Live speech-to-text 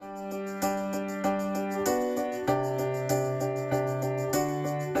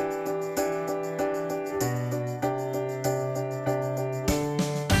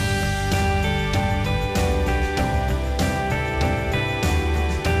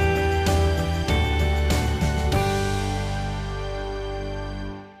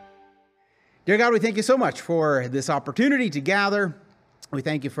Dear God, we thank you so much for this opportunity to gather. We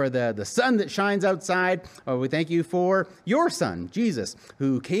thank you for the sun that shines outside. We thank you for your son, Jesus,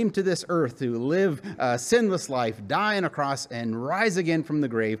 who came to this earth to live a sinless life, die on a cross, and rise again from the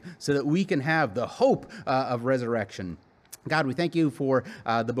grave so that we can have the hope of resurrection. God, we thank you for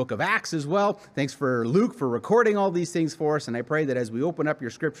the book of Acts as well. Thanks for Luke for recording all these things for us. And I pray that as we open up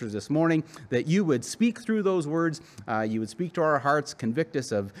your scriptures this morning, that you would speak through those words. You would speak to our hearts, convict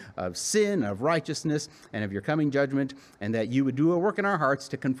us of sin, of righteousness, and of your coming judgment. And that you would do a work in our hearts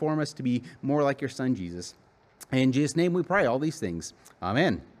to conform us to be more like your son, Jesus. In Jesus' name we pray all these things.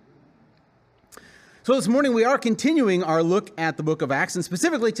 Amen. So this morning we are continuing our look at the book of Acts, and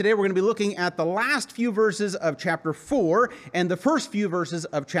specifically today we're going to be looking at the last few verses of chapter 4 and the first few verses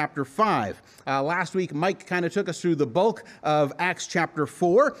of chapter 5. Last week Mike kind of took us through the bulk of Acts chapter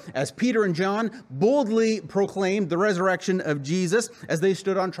 4 as Peter and John boldly proclaimed the resurrection of Jesus as they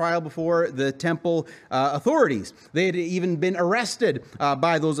stood on trial before the temple authorities. They had even been arrested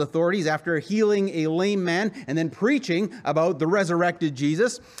by those authorities after healing a lame man and then preaching about the resurrected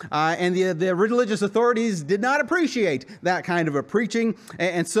Jesus. And the religious authorities did not appreciate that kind of a preaching.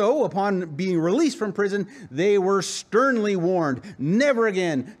 And so upon being released from prison, they were sternly warned never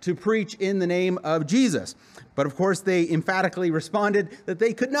again to preach in the name of Jesus. But of course, they emphatically responded that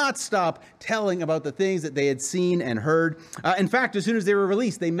they could not stop telling about the things that they had seen and heard. In fact, as soon as they were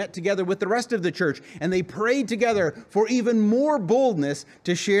released, they met together with the rest of the church and they prayed together for even more boldness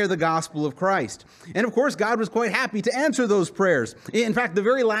to share the gospel of Christ. And of course, God was quite happy to answer those prayers. In fact, the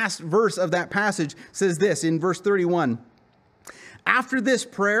very last verse of that passage says this in verse 31. After this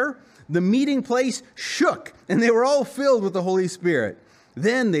prayer, the meeting place shook and they were all filled with the Holy Spirit.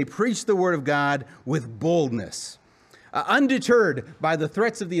 Then they preached the word of God with boldness. Undeterred by the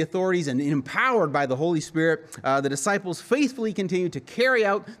threats of the authorities and empowered by the Holy Spirit, the disciples faithfully continued to carry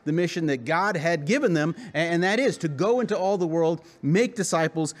out the mission that God had given them, and that is to go into all the world, make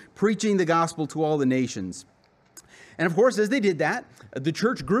disciples, preaching the gospel to all the nations. And of course, as they did that, the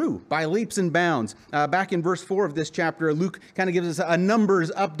church grew by leaps and bounds. Back in verse 4 of this chapter, Luke kind of gives us a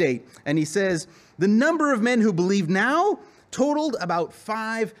numbers update, and he says, the number of men who believe now totaled about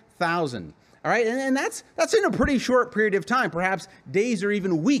 5,000. All right, and that's in a pretty short period of time, perhaps days or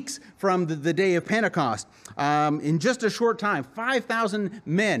even weeks from the day of Pentecost. In just a short time, 5,000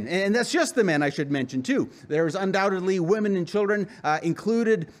 men, and that's just the men I should mention too. There's undoubtedly women and children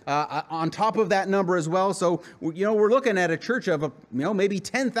included on top of that number as well. So we're looking at a church of maybe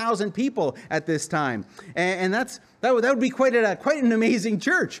 10,000 people at this time, and that would be quite an amazing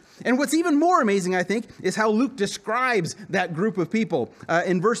church. And what's even more amazing, I think, is how Luke describes that group of people.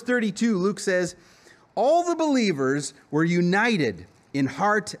 In verse 32, Luke says, all the believers were united in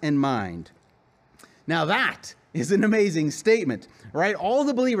heart and mind. Now that is an amazing statement, right? All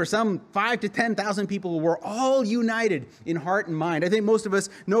the believers, some 5,000 to 10,000 people, were all united in heart and mind. I think most of us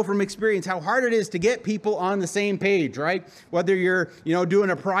know from experience how hard it is to get people on the same page, right? Whether you're,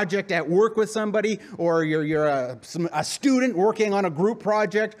 doing a project at work with somebody, or you're a student working on a group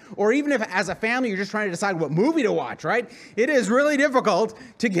project, or even if as a family you're just trying to decide what movie to watch, right? It is really difficult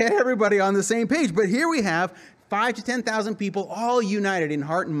to get everybody on the same page. But here we have 5,000 to 10,000 people all united in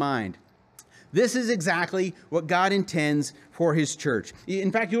heart and mind. This is exactly what God intends for his church.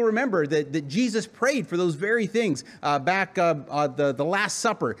 In fact, you'll remember that Jesus prayed for those very things back the Last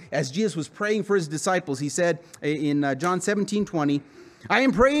Supper. As Jesus was praying for his disciples, he said in John 17:20, I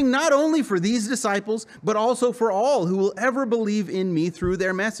am praying not only for these disciples, but also for all who will ever believe in me through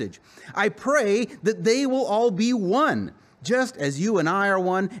their message. I pray that they will all be one, just as you and I are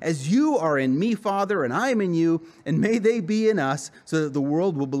one, as you are in me, Father, and I am in you, and may they be in us, so that the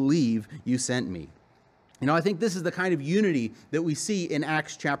world will believe you sent me. I think this is the kind of unity that we see in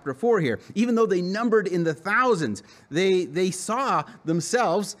Acts chapter 4 here. Even though they numbered in the thousands, they saw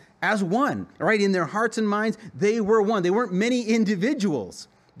themselves as one, right? In their hearts and minds, they were one. They weren't many individuals.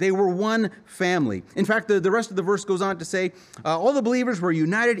 They were one family. In fact, the rest of the verse goes on to say, all the believers were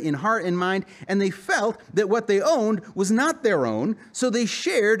united in heart and mind, and they felt that what they owned was not their own, so they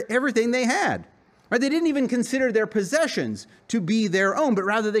shared everything they had. Right? They didn't even consider their possessions to be their own, but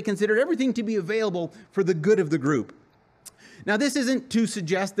rather they considered everything to be available for the good of the group. Now, this isn't to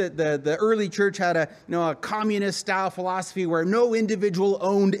suggest that the early church had a communist-style philosophy where no individual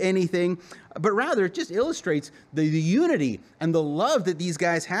owned anything, but rather it just illustrates the unity and the love that these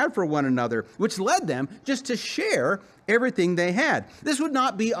guys had for one another, which led them just to share everything they had. This would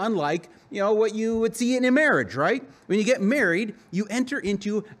not be unlike, what you would see in a marriage, right? When you get married, you enter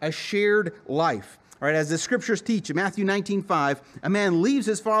into a shared life. All right, as the scriptures teach in Matthew 19:5, a man leaves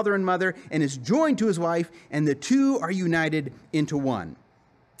his father and mother and is joined to his wife, and the two are united into one.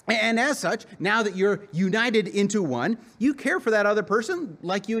 And as such, now that you're united into one, you care for that other person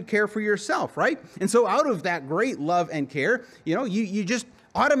like you would care for yourself, right? And so out of that great love and care, you just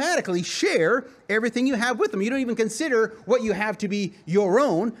automatically share everything you have with them. You don't even consider what you have to be your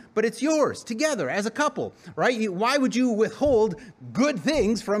own, but it's yours together as a couple, right? Why would you withhold good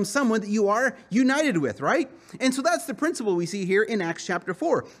things from someone that you are united with, right? And so that's the principle we see here in Acts chapter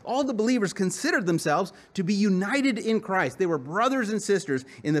 4. All the believers considered themselves to be united in Christ. They were brothers and sisters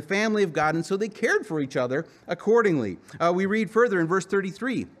in the family of God, and so they cared for each other accordingly. We read further in verse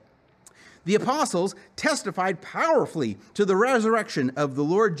 33. The apostles testified powerfully to the resurrection of the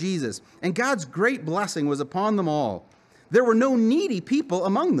Lord Jesus, and God's great blessing was upon them all. There were no needy people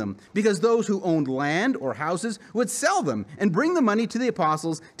among them, because those who owned land or houses would sell them and bring the money to the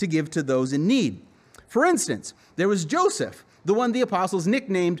apostles to give to those in need. For instance, there was Joseph, the one the apostles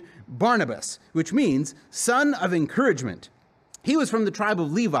nicknamed Barnabas, which means son of encouragement. He was from the tribe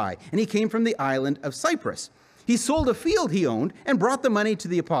of Levi, and he came from the island of Cyprus. He sold a field he owned and brought the money to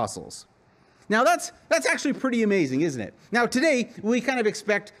the apostles. Now, that's actually pretty amazing, isn't it? Now, today, we kind of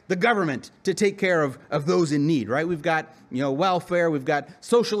expect the government to take care of those in need, right? We've got, welfare. We've got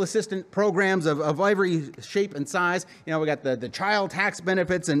social assistance programs of every shape and size. We got the child tax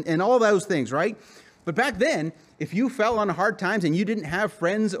benefits and all those things, right? But back then, if you fell on hard times and you didn't have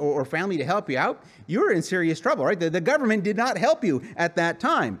friends or family to help you out, you were in serious trouble, right? The government did not help you at that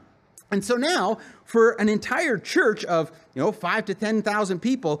time. And so now, for an entire church of 5,000 to 10,000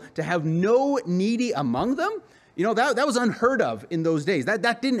 people to have no needy among them, that was unheard of in those days.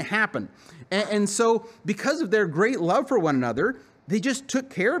 That didn't happen. And so, because of their great love for one another, they just took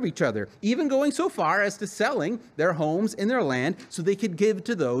care of each other, even going so far as to selling their homes and their land so they could give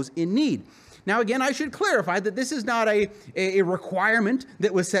to those in need. Now, again, I should clarify that this is not a requirement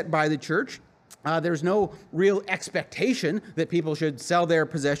that was set by the church. There's no real expectation that people should sell their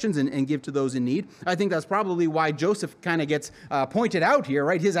possessions and give to those in need. I think that's probably why Joseph kind of gets pointed out here,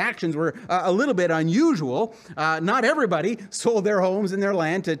 right? His actions were a little bit unusual. Not everybody sold their homes and their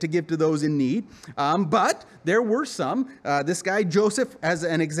land to give to those in need. But there were some. This guy, Joseph, as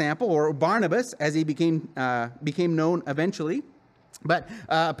an example, or Barnabas, as he became known eventually. But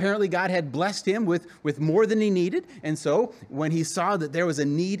apparently God had blessed him with more than he needed. And so when he saw that there was a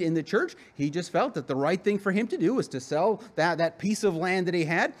need in the church, he just felt that the right thing for him to do was to sell that piece of land that he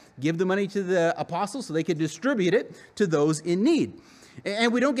had, give the money to the apostles so they could distribute it to those in need.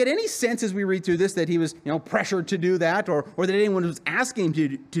 And we don't get any sense as we read through this that he was pressured to do that or that anyone was asking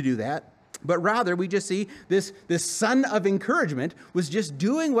him to do that. But rather, we just see this son of encouragement was just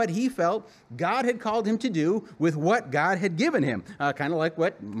doing what he felt God had called him to do with what God had given him. Kind of like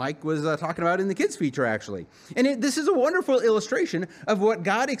what Mike was talking about in the kids feature, actually. And this is a wonderful illustration of what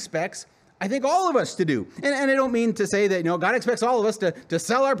God expects, I think, all of us to do. And I don't mean to say that, God expects all of us to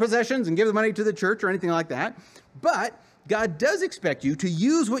sell our possessions and give the money to the church or anything like that. But God does expect you to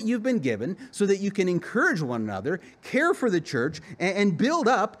use what you've been given so that you can encourage one another, care for the church, and build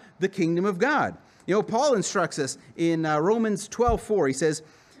up the kingdom of God. Paul instructs us in Romans 12:4. He says,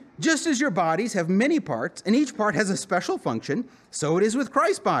 just as your bodies have many parts, and each part has a special function, so it is with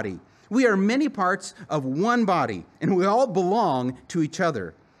Christ's body. We are many parts of one body, and we all belong to each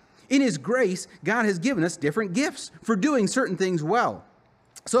other. In his grace, God has given us different gifts for doing certain things well.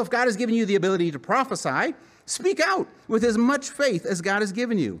 So if God has given you the ability to prophesy, speak out with as much faith as God has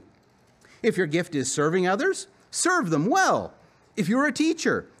given you. If your gift is serving others, serve them well. If you're a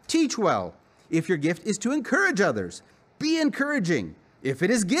teacher, teach well. If your gift is to encourage others, be encouraging. If it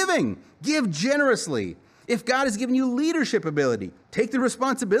is giving, give generously. If God has given you leadership ability, take the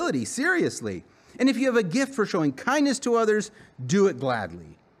responsibility seriously. And if you have a gift for showing kindness to others, do it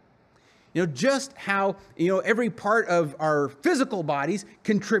gladly. Just how, every part of our physical bodies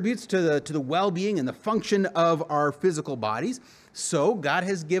contributes to the well-being and the function of our physical bodies. So God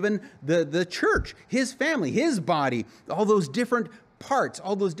has given the church, his family, his body, all those different parts,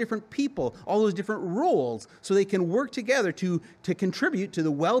 all those different people, all those different roles, so they can work together to contribute to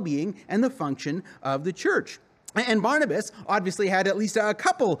the well-being and the function of the church. And Barnabas obviously had at least a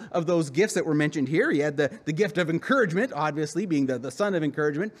couple of those gifts that were mentioned here. He had the gift of encouragement, obviously, being the son of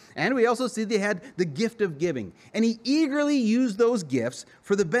encouragement. And we also see they had the gift of giving. And he eagerly used those gifts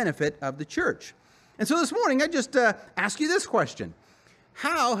for the benefit of the church. And so this morning, I just ask you this question.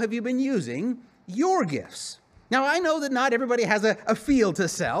 How have you been using your gifts? Now, I know that not everybody has a field to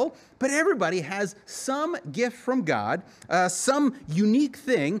sell, but everybody has some gift from God, some unique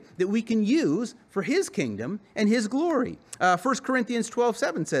thing that we can use for his kingdom and his glory. 1 Corinthians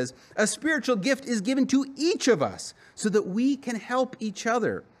 12:7 says, a spiritual gift is given to each of us so that we can help each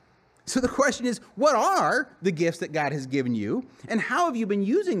other. So the question is, what are the gifts that God has given you, and how have you been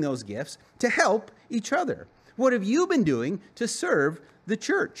using those gifts to help each other? What have you been doing to serve the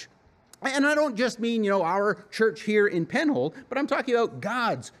church? And I don't just mean, our church here in Penhold, but I'm talking about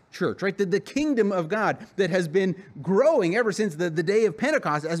God's church, right? The kingdom of God that has been growing ever since the day of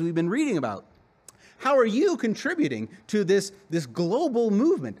Pentecost, as we've been reading about. How are you contributing to this global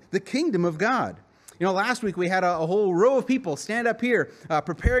movement, the kingdom of God? Last week we had a whole row of people stand up here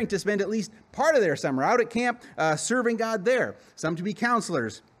preparing to spend at least part of their summer out at camp serving God there. Some to be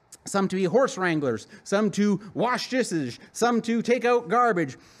counselors, some to be horse wranglers, some to wash dishes, some to take out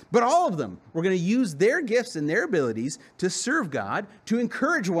garbage. But all of them were going to use their gifts and their abilities to serve God, to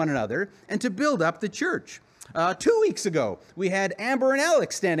encourage one another, and to build up the church. 2 weeks ago, we had Amber and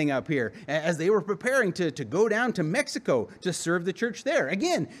Alex standing up here as they were preparing to go down to Mexico to serve the church there.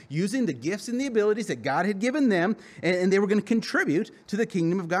 Again, using the gifts and the abilities that God had given them, and they were going to contribute to the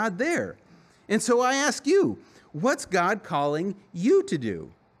kingdom of God there. And so I ask you, what's God calling you to do?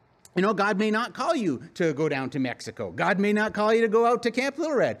 God may not call you to go down to Mexico. God may not call you to go out to Camp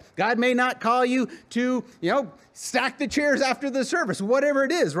Little Red. God may not call you to, stack the chairs after the service, whatever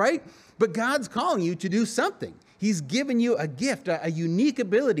it is, right? But God's calling you to do something. He's given you a gift, a unique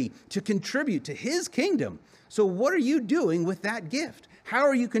ability to contribute to his kingdom. So what are you doing with that gift? How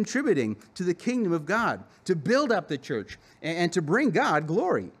are you contributing to the kingdom of God, to build up the church and to bring God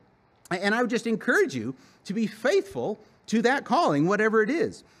glory? And I would just encourage you to be faithful to that calling, whatever it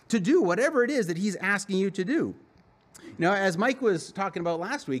is, to do whatever it is that he's asking you to do. As Mike was talking about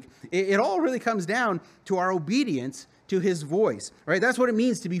last week, it all really comes down to our obedience to his voice, right? That's what it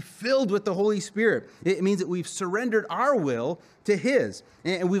means to be filled with the Holy Spirit. It means that we've surrendered our will to his,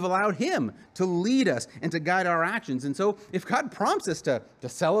 and we've allowed him to lead us and to guide our actions. And so if God prompts us to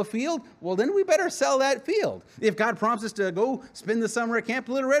sell a field, well, then we better sell that field. If God prompts us to go spend the summer at Camp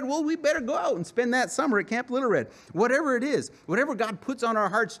Little Red, well, we better go out and spend that summer at Camp Little Red. Whatever it is, whatever God puts on our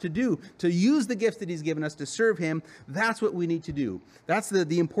hearts to do, to use the gifts that he's given us to serve him, that's what we need to do. That's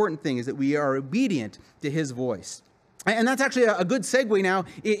the important thing, is that we are obedient to his voice. And that's actually a good segue now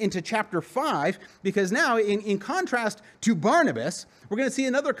into chapter 5, because now, in contrast to Barnabas, we're going to see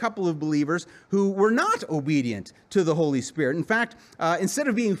another couple of believers who were not obedient to the Holy Spirit. In fact, instead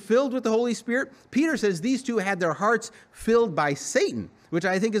of being filled with the Holy Spirit, Peter says these two had their hearts filled by Satan, which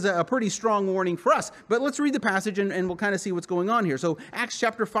I think is a pretty strong warning for us. But let's read the passage and we'll kind of see what's going on here. So Acts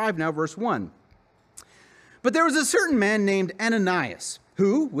chapter 5 now, verse 1. But there was a certain man named Ananias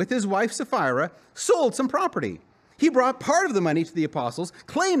who, with his wife Sapphira, sold some property. He brought part of the money to the apostles,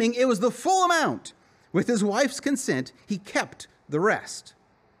 claiming it was the full amount. With his wife's consent, he kept the rest.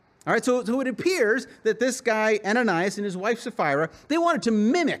 All right, so it appears that this guy, Ananias, and his wife Sapphira, they wanted to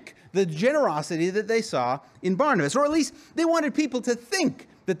mimic the generosity that they saw in Barnabas, or at least they wanted people to think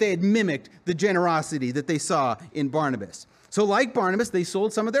that they had mimicked the generosity that they saw in Barnabas. So like Barnabas, they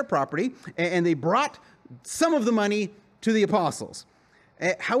sold some of their property, and they brought some of the money to the apostles.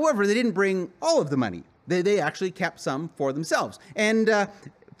 However, they didn't bring all of the money. They actually kept some for themselves. And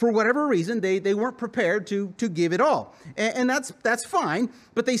for whatever reason, they weren't prepared to give it all. And that's fine,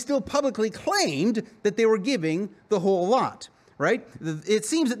 but they still publicly claimed that they were giving the whole lot, right? It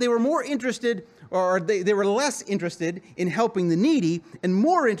seems that they were more interested, or they were less interested in helping the needy and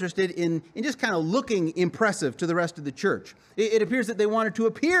more interested in just kind of looking impressive to the rest of the church. It appears that they wanted to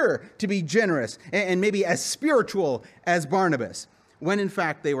appear to be generous and maybe as spiritual as Barnabas, when in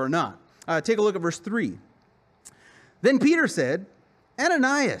fact they were not. Take a look at verse 3. Then Peter said,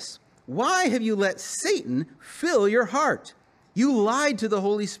 Ananias, why have you let Satan fill your heart? You lied to the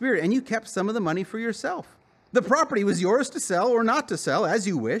Holy Spirit, and you kept some of the money for yourself. The property was yours to sell or not to sell, as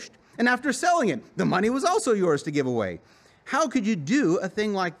you wished, and after selling it, the money was also yours to give away. How could you do a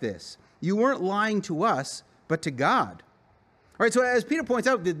thing like this? You weren't lying to us, but to God. All right, so as Peter points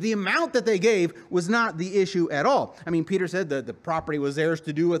out, the amount that they gave was not the issue at all. I mean, Peter said that the property was theirs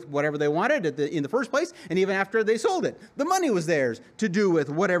to do with whatever they wanted in the first place, and even after they sold it, the money was theirs to do with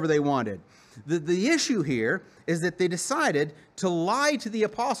whatever they wanted. The issue here is that they decided to lie to the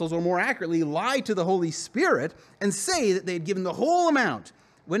apostles, or more accurately, lie to the Holy Spirit, and say that they had given the whole amount,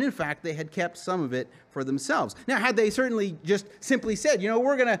 when in fact they had kept some of it for themselves. Now, had they certainly just simply said,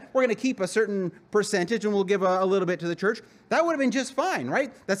 we're gonna keep a certain percentage and we'll give a little bit to the church, that would have been just fine,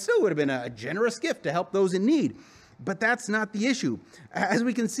 right? That still would have been a generous gift to help those in need. But that's not the issue. As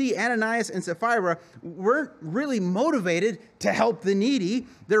we can see, Ananias and Sapphira weren't really motivated to help the needy.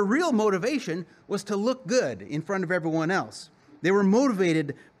 Their real motivation was to look good in front of everyone else. They were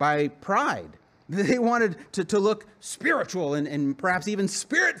motivated by pride. They wanted to look spiritual and perhaps even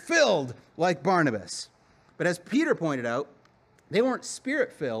spirit-filled like Barnabas. But as Peter pointed out, they weren't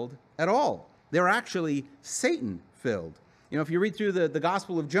Spirit-filled at all. They were actually Satan-filled. If you read through the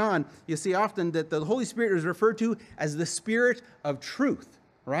Gospel of John, you see often that the Holy Spirit is referred to as the Spirit of truth,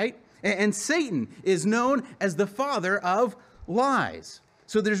 right? And Satan is known as the father of lies.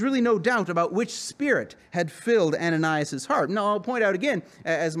 So there's really no doubt about which spirit had filled Ananias' heart. Now, I'll point out again,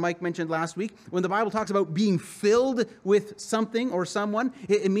 as Mike mentioned last week, when the Bible talks about being filled with something or someone,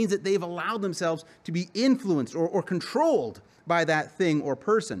 it means that they've allowed themselves to be influenced or controlled by that thing or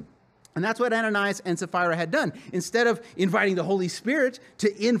person. And that's what Ananias and Sapphira had done. Instead of inviting the Holy Spirit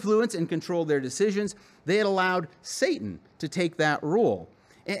to influence and control their decisions, they had allowed Satan to take that role.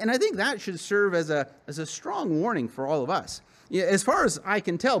 And I think that should serve as a strong warning for all of us. As far as I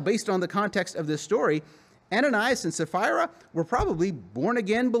can tell, based on the context of this story, Ananias and Sapphira were probably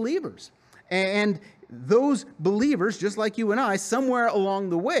born-again believers. And those believers, just like you and I, somewhere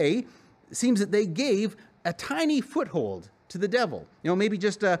along the way, it seems that they gave a tiny foothold to the devil. Maybe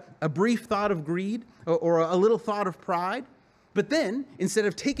just a brief thought of greed or a little thought of pride. But then, instead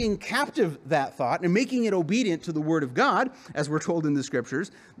of taking captive that thought and making it obedient to the Word of God, as we're told in the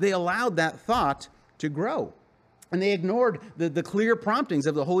Scriptures, they allowed that thought to grow. And they ignored the clear promptings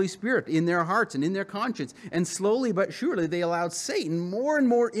of the Holy Spirit in their hearts and in their conscience. And slowly but surely, they allowed Satan more and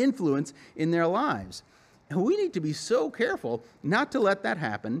more influence in their lives. And we need to be so careful not to let that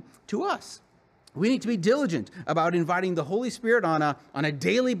happen to us. We need to be diligent about inviting the Holy Spirit on a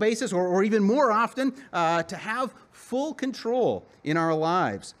daily basis or even more often to have full control in our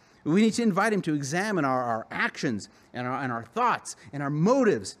lives. We need to invite him to examine our actions and our thoughts and our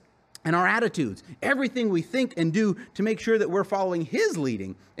motives and our attitudes, everything we think and do, to make sure that we're following his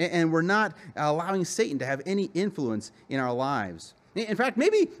leading and we're not allowing Satan to have any influence in our lives. In fact,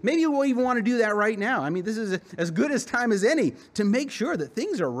 maybe we'll even want to do that right now. I mean, this is as good a time as any to make sure that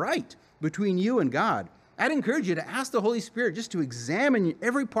things are right between you and God. I'd encourage you to ask the Holy Spirit just to examine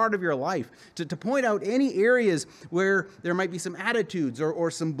every part of your life, to point out any areas where there might be some attitudes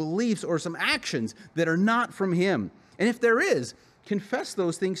or some beliefs or some actions that are not from him. And if there is, confess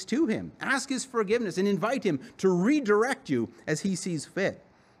those things to him. Ask his forgiveness and invite him to redirect you as he sees fit.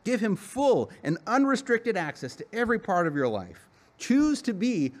 Give him full and unrestricted access to every part of your life. Choose to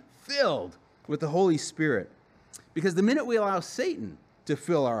be filled with the Holy Spirit. Because the minute we allow Satan to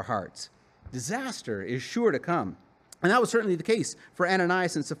fill our hearts, disaster is sure to come. And that was certainly the case for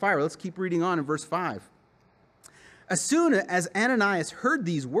Ananias and Sapphira. Let's keep reading on in verse 5. As soon as Ananias heard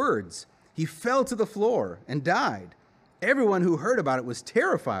these words, he fell to the floor and died. Everyone who heard about it was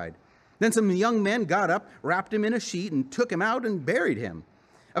terrified. Then some young men got up, wrapped him in a sheet, and took him out and buried him.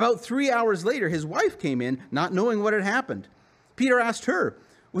 About 3 hours later, his wife came in, not knowing what had happened. Peter asked her,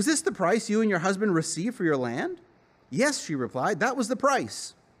 "Was this the price you and your husband received for your land?" "Yes," she replied, "that was the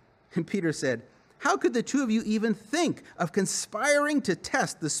price." And Peter said, "How could the two of you even think of conspiring to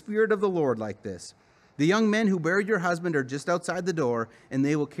test the Spirit of the Lord like this? The young men who buried your husband are just outside the door, and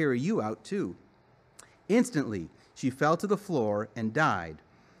they will carry you out too." Instantly, she fell to the floor and died.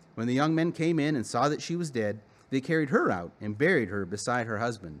 When the young men came in and saw that she was dead, they carried her out and buried her beside her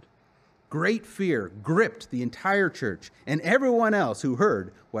husband. Great fear gripped the entire church and everyone else who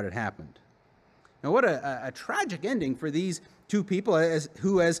heard what had happened. Now, what a tragic ending for these two people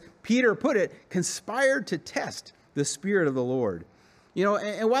who, as Peter put it, conspired to test the Spirit of the Lord.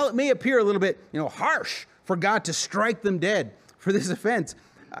 And while it may appear a little bit, harsh for God to strike them dead for this offense,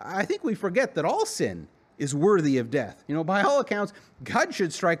 I think we forget that all sin is worthy of death. By all accounts, God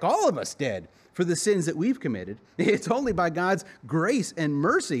should strike all of us dead for the sins that we've committed. It's only by God's grace and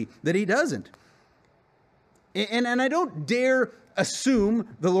mercy that he doesn't. And I don't dare assume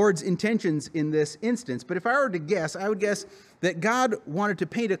the Lord's intentions in this instance, but if I were to guess, I would guess that God wanted to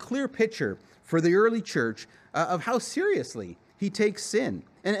paint a clear picture for the early church of how seriously he takes sin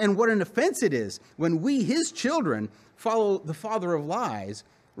and what an offense it is when we, his children, follow the father of lies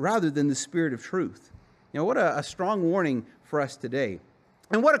rather than the Spirit of truth. What a strong warning for us today.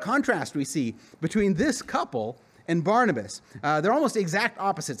 And what a contrast we see between this couple and Barnabas. They're almost exact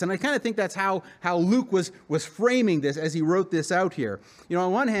opposites. And I kind of think that's how Luke was framing this as he wrote this out here.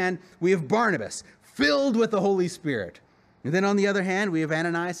 On one hand, we have Barnabas, filled with the Holy Spirit. And then on the other hand, we have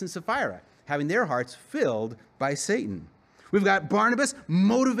Ananias and Sapphira, having their hearts filled by Satan. We've got Barnabas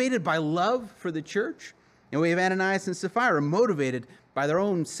motivated by love for the church. And we have Ananias and Sapphira motivated by their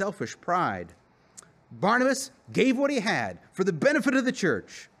own selfish pride. Barnabas gave what he had for the benefit of the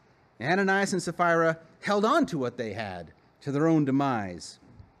church. Ananias and Sapphira held on to what they had to their own demise.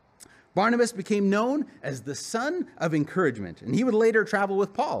 Barnabas became known as the son of encouragement, and he would later travel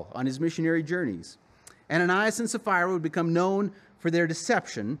with Paul on his missionary journeys. Ananias and Sapphira would become known for their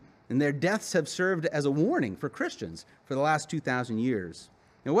deception and their deaths have served as a warning for Christians for the last 2,000 years.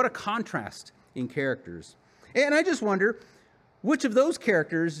 And what a contrast in characters. And I just wonder, which of those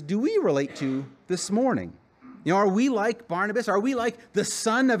characters do we relate to this morning? Are we like Barnabas? Are we like the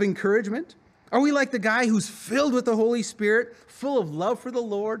son of encouragement? Are we like the guy who's filled with the Holy Spirit, full of love for the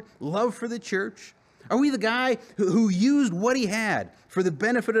Lord, love for the church? Are we the guy who used what he had for the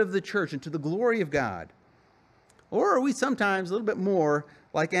benefit of the church and to the glory of God? Or are we sometimes a little bit more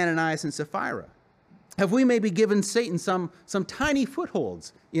like Ananias and Sapphira? Have we maybe given Satan some tiny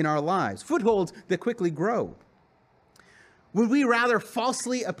footholds in our lives, footholds that quickly grow? Would we rather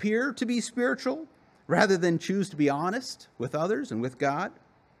falsely appear to be spiritual rather than choose to be honest with others and with God?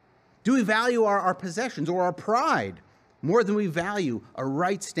 Do we value our possessions or our pride more than we value a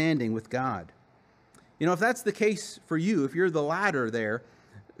right standing with God? If that's the case for you, if you're the latter there,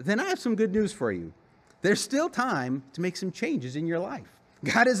 then I have some good news for you. There's still time to make some changes in your life.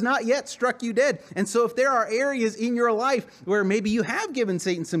 God has not yet struck you dead. And so if there are areas in your life where maybe you have given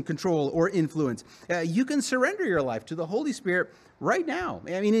Satan some control or influence, you can surrender your life to the Holy Spirit right now.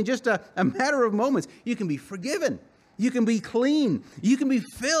 In just a matter of moments, you can be forgiven. You can be clean. You can be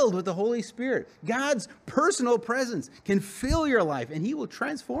filled with the Holy Spirit. God's personal presence can fill your life, and he will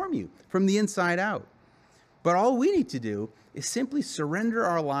transform you from the inside out. But all we need to do is simply surrender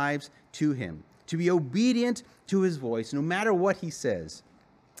our lives to him, to be obedient to his voice, no matter what he says.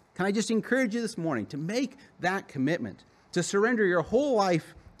 Can I just encourage you this morning to make that commitment, to surrender your whole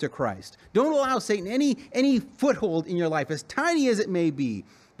life to Christ? Don't allow Satan any foothold in your life, as tiny as it may be,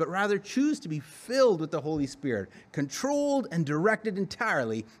 but rather choose to be filled with the Holy Spirit, controlled and directed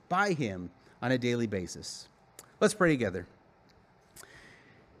entirely by him on a daily basis. Let's pray together.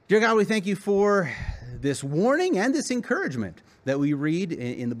 Dear God, we thank you for this warning and this encouragement that we read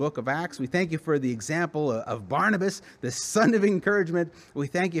in the book of Acts. We thank you for the example of Barnabas, the son of encouragement. We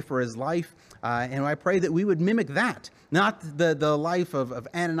thank you for his life. And I pray that we would mimic that, not the life of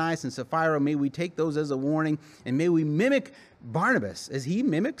Ananias and Sapphira. May we take those as a warning, and may we mimic Barnabas as he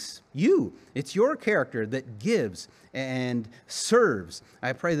mimics you. It's your character that gives and serves.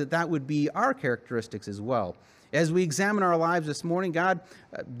 I pray that that would be our characteristics as well. As we examine our lives this morning, God,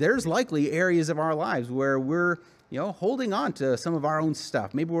 there's likely areas of our lives where we're holding on to some of our own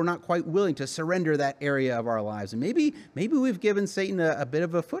stuff. Maybe we're not quite willing to surrender that area of our lives. And maybe we've given Satan a bit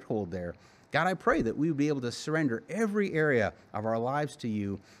of a foothold there. God, I pray that we would be able to surrender every area of our lives to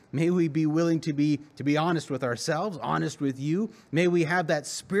you. May we be willing to be honest with ourselves, honest with you. May we have that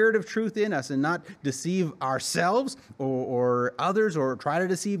spirit of truth in us and not deceive ourselves or others or try to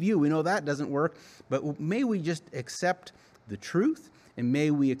deceive you. We know that doesn't work. But may we just accept the truth, and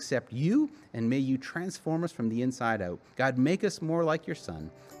may we accept you, and may you transform us from the inside out. God, make us more like your Son.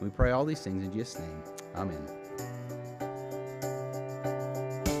 We pray all these things in Jesus' name. Amen.